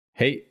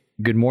Hey,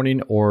 good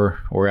morning or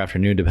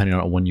afternoon, depending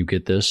on when you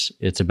get this.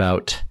 It's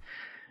about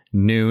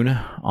noon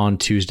on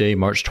Tuesday,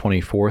 March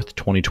 24th,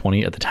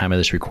 2020, at the time of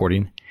this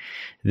recording.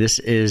 This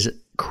is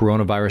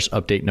coronavirus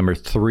update number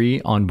 3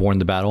 on Borne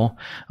the Battle.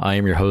 I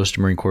am your host,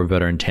 Marine Corps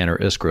veteran Tanner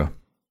Iskra.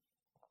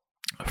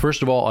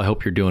 First of all, I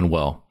hope you're doing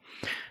well.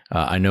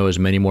 I know as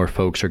many more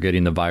folks are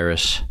getting the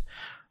virus,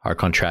 are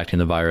contracting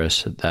the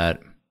virus,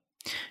 that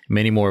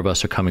many more of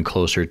us are coming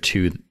closer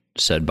to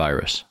said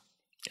virus.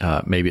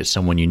 Maybe it's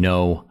someone you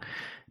know,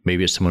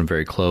 maybe it's someone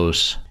very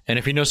close. And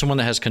if you know someone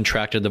that has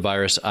contracted the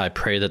virus, I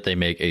pray that they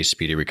make a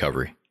speedy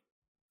recovery.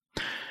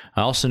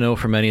 I also know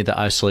for many that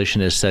isolation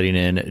is setting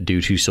in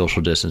due to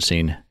social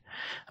distancing.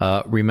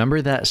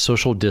 Remember that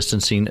social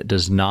distancing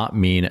does not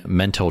mean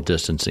mental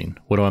distancing.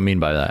 What do I mean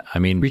by that? I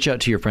mean, reach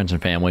out to your friends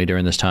and family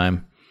during this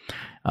time.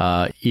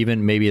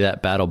 Even maybe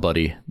that battle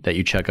buddy that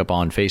you check up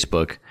on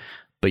Facebook,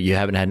 but you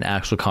haven't had an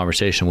actual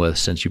conversation with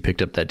since you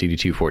picked up that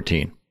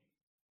DD-214.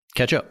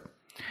 Catch up.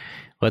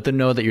 Let them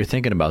know that you're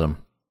thinking about them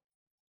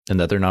and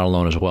that they're not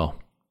alone as well.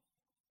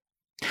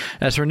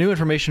 As for new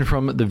information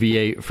from the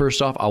VA,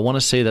 first off, I want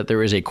to say that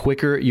there is a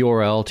quicker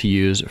URL to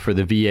use for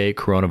the VA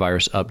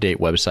coronavirus update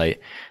website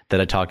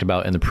that I talked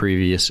about in the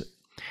previous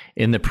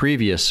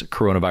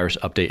coronavirus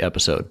update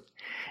episode.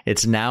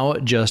 It's now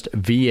just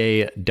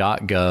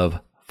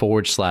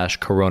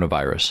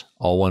va.gov/coronavirus,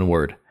 all one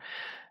word.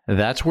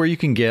 That's where you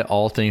can get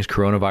all things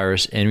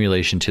coronavirus in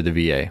relation to the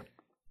VA.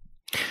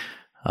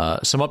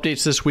 Some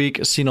updates this week.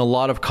 Seen a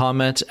lot of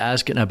comments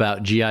asking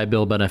about GI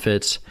Bill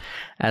benefits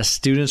as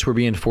students were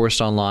being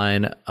forced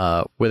online.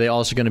 Were they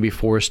also going to be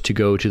forced to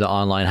go to the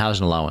online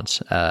housing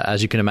allowance?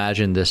 As you can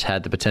imagine, this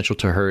had the potential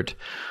to hurt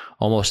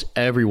almost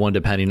everyone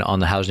depending on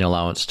the housing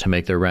allowance to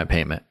make their rent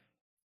payment,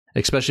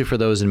 especially for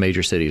those in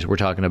major cities. We're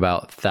talking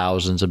about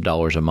thousands of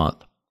dollars a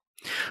month.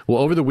 Well,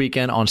 over the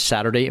weekend on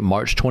Saturday,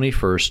 March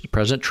 21st,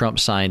 President Trump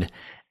signed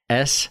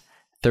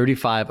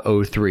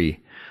S-3503,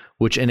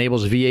 which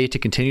enables VA to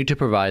continue to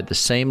provide the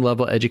same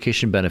level of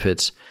education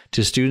benefits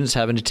to students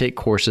having to take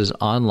courses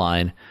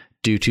online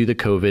due to the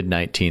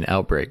COVID-19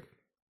 outbreak.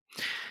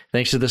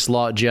 Thanks to this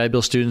law, GI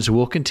Bill students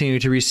will continue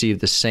to receive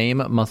the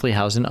same monthly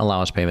housing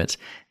allowance payments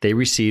they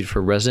received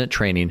for resident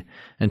training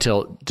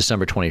until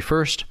December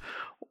 21st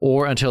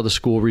or until the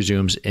school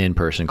resumes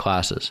in-person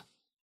classes.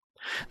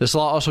 This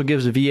law also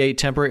gives the VA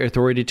temporary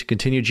authority to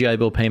continue GI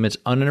Bill payments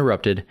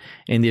uninterrupted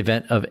in the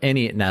event of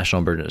any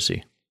national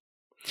emergency.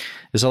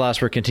 This allows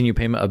for continued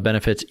payment of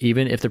benefits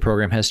even if the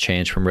program has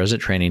changed from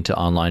resident training to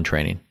online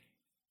training.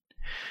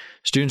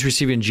 Students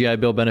receiving GI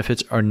Bill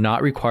benefits are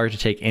not required to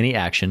take any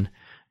action.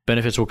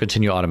 Benefits will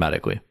continue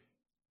automatically.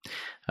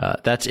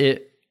 That's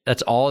it.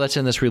 That's all that's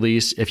in this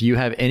release. If you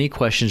have any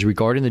questions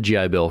regarding the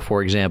GI Bill,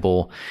 for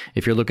example,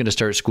 if you're looking to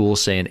start school,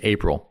 say in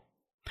April,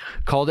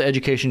 call the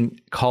Education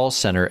Call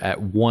Center at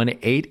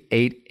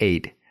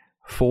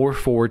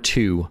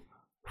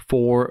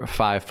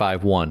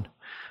 1-888-442-4551.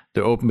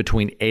 They're open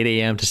between 8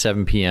 a.m. to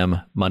 7 p.m.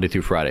 Monday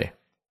through Friday.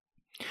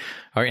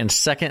 All right, and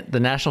second,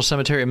 the National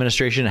Cemetery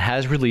Administration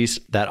has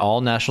released that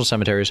all national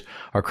cemeteries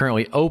are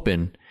currently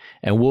open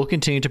and will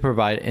continue to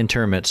provide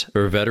interments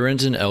for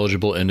veterans and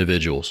eligible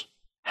individuals.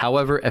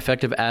 However,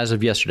 effective as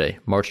of yesterday,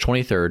 March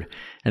 23rd,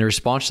 in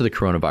response to the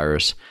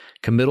coronavirus,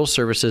 committal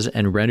services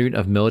and rendering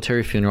of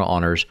military funeral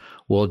honors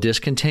will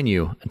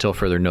discontinue until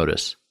further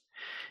notice.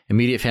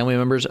 Immediate family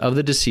members of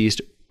the deceased,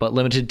 but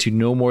limited to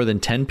no more than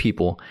 10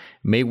 people,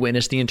 may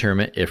witness the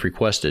interment if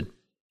requested.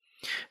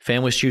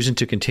 Families choosing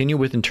to continue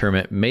with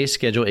interment may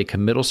schedule a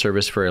committal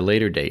service for a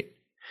later date.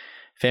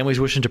 Families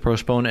wishing to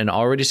postpone an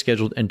already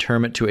scheduled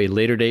interment to a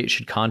later date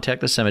should contact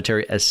the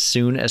cemetery as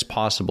soon as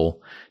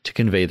possible to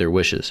convey their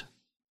wishes.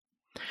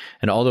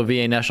 And although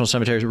VA national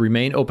cemeteries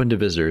remain open to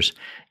visitors,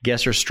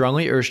 guests are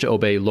strongly urged to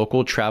obey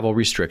local travel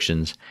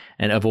restrictions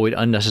and avoid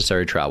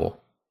unnecessary travel.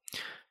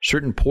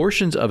 Certain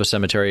portions of a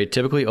cemetery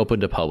typically open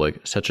to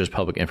public, such as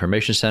public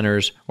information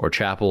centers or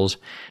chapels,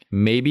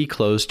 may be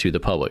closed to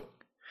the public.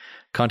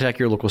 Contact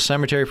your local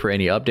cemetery for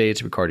any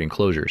updates regarding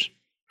closures.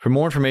 For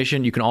more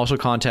information, you can also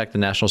contact the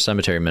National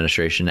Cemetery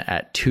Administration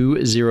at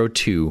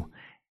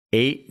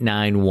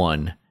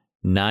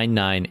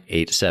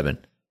 202-891-9987.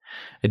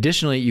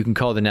 Additionally, you can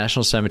call the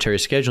National Cemetery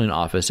Scheduling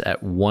Office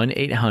at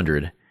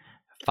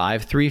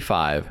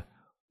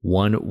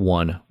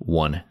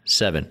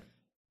 1-800-535-1117.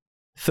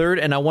 Third,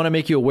 and I want to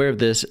make you aware of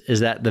this,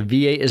 is that the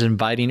VA is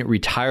inviting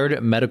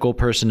retired medical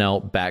personnel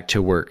back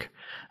to work.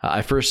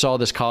 I first saw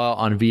this call out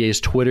on VA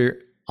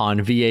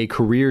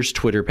Careers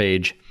Twitter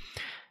page.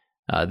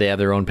 They have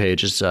their own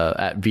page. It's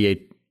at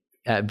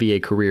VA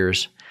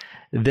Careers.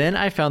 Then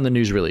I found the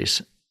news release.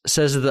 It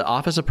says that the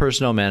Office of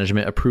Personnel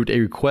Management approved a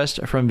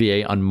request from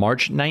VA on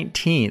March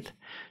 19th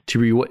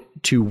to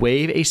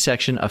waive a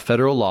section of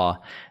federal law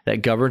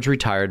that governs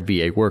retired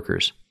VA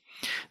workers.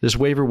 This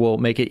waiver will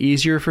make it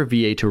easier for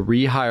VA to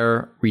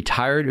rehire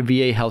retired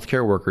VA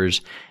healthcare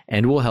workers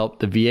and will help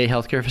the VA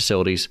healthcare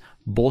facilities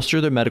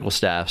bolster their medical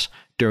staffs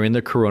during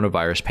the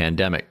coronavirus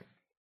pandemic.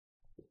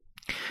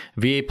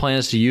 VA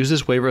plans to use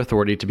this waiver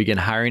authority to begin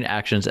hiring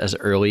actions as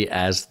early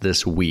as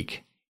this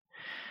week.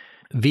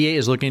 VA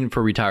is looking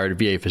for retired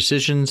VA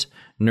physicians,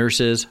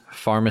 nurses,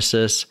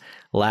 pharmacists,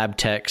 lab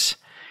techs,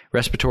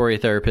 respiratory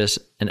therapists,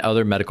 and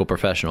other medical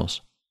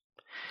professionals.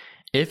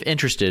 If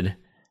interested,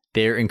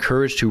 they are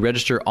encouraged to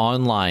register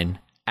online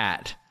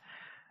at,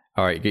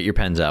 all right, get your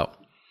pens out,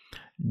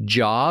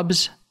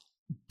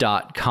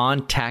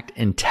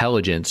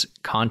 jobs.contactintelligence,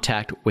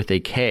 contact with a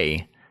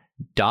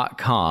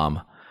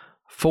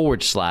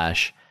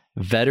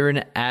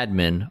K.com/veteran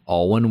admin,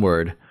 all one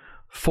word,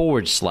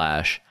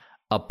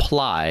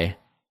 /apply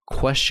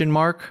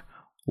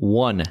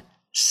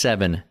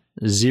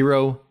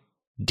 $170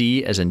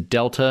 D as in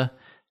Delta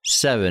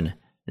 70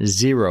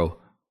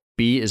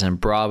 B as in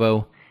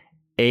Bravo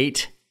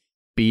 8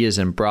 B as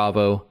in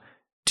Bravo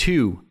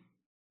 2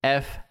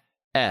 F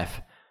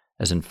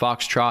as in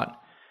Foxtrot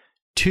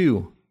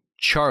 2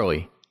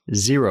 Charlie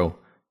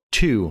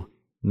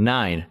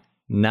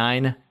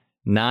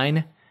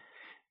 0299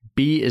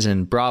 B as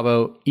in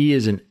Bravo E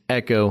as in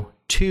Echo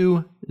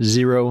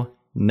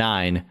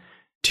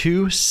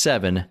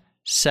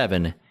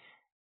 209277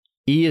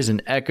 E as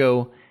in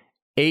Echo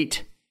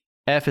 8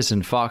 F as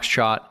in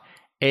Foxtrot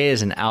A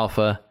as in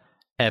Alpha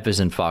F as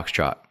in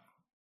Foxtrot.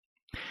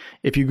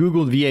 If you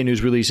Google VA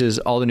news releases,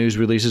 all the news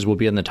releases will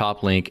be in the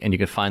top link, and you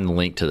can find the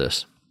link to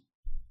this.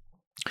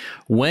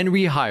 When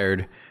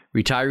rehired,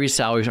 retirees'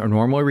 salaries are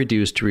normally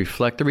reduced to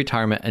reflect the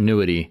retirement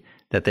annuity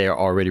that they are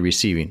already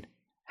receiving.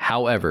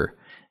 However,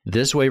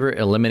 this waiver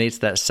eliminates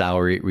that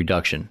salary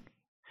reduction.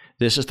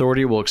 This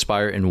authority will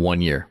expire in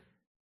 1 year.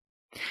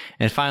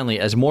 And finally,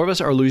 as more of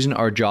us are losing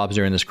our jobs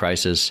during this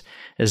crisis,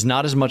 it's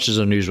not as much as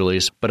a news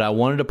release, but I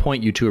wanted to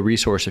point you to a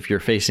resource if you're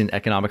facing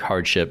economic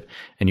hardship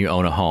and you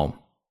own a home.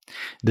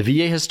 The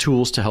VA has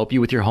tools to help you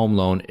with your home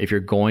loan if you're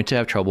going to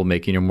have trouble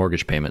making your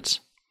mortgage payments.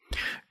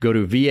 Go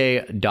to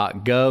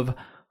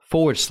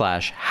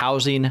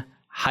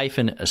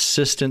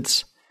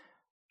va.gov/housing-assistance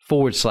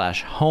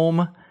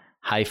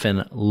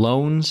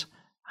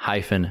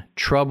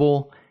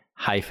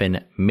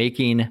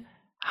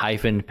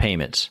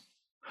 /home-loans-trouble-making-payments.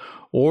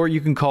 Or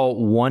you can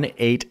call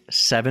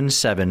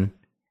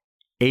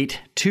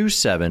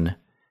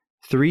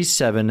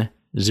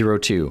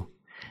 1-877-827-3702.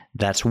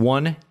 That's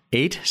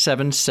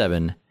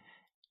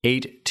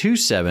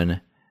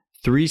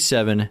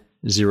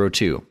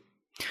 1-877-827-3702.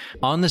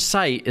 On the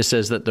site, it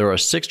says that there are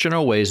 6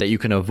 general ways that you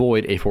can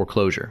avoid a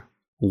foreclosure.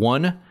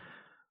 1,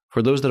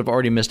 for those that have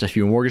already missed a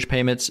few mortgage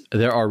payments,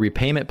 there are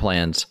repayment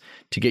plans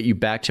to get you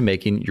back to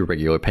making your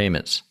regular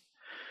payments.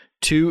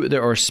 2,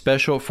 there are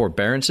special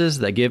forbearances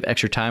that give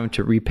extra time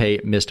to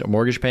repay missed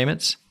mortgage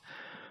payments.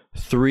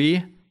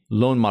 3,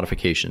 loan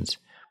modifications,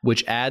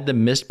 which add the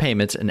missed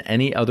payments and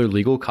any other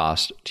legal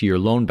costs to your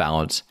loan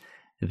balance.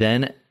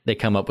 Then they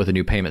come up with a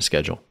new payment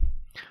schedule.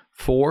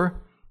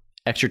 4,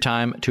 extra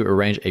time to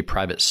arrange a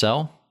private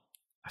sale.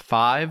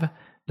 5,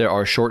 there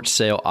are short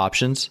sale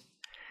options.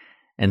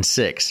 And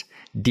 6,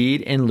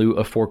 deed in lieu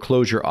of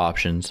foreclosure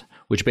options,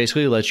 which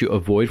basically lets you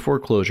avoid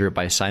foreclosure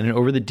by signing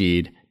over the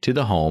deed to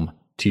the home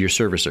to your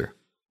servicer.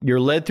 You're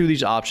led through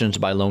these options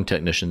by loan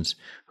technicians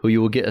who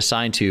you will get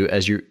assigned to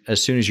as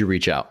soon as you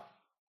reach out.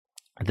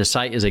 The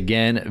site is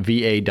again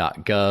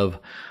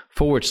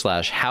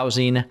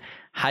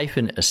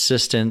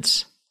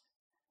va.gov/housing-assistance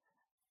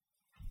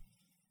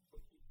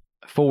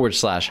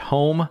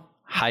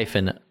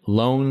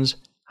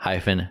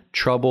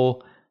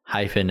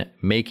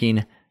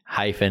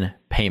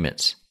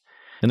 /home-loans-trouble-making-payments.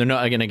 And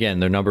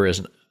their number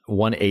is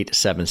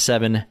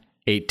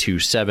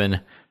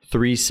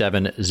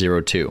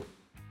 1-877-827-3702.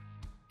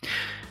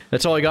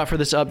 That's all I got for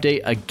this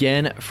update.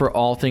 Again, for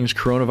all things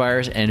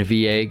coronavirus and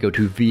VA, go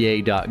to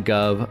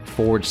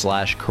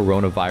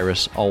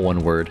va.gov/coronavirus, all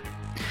one word.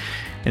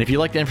 And if you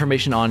like the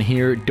information on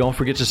here, don't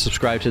forget to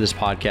subscribe to this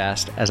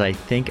podcast, as I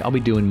think I'll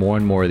be doing more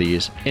and more of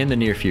these in the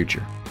near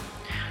future.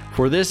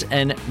 For this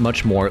and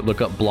much more,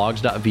 look up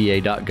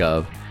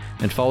blogs.va.gov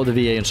and follow the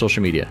VA on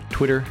social media: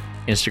 Twitter,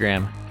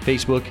 Instagram,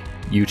 Facebook,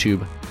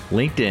 YouTube,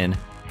 LinkedIn,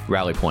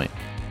 RallyPoint.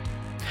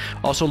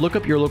 Also, look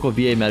up your local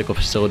VA medical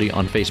facility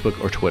on Facebook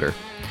or Twitter.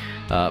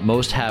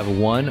 Most have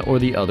one or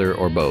the other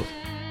or both.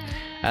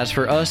 As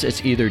for us,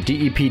 it's either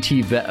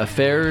DEPT Vet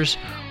Affairs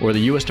or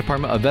the U.S.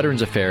 Department of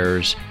Veterans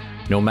Affairs.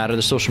 No matter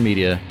the social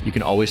media, you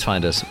can always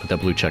find us with that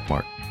blue check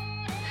mark.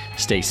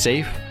 Stay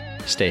safe,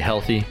 stay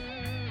healthy,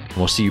 and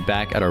we'll see you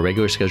back at our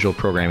regular scheduled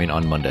programming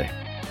on Monday.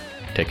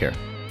 Take care.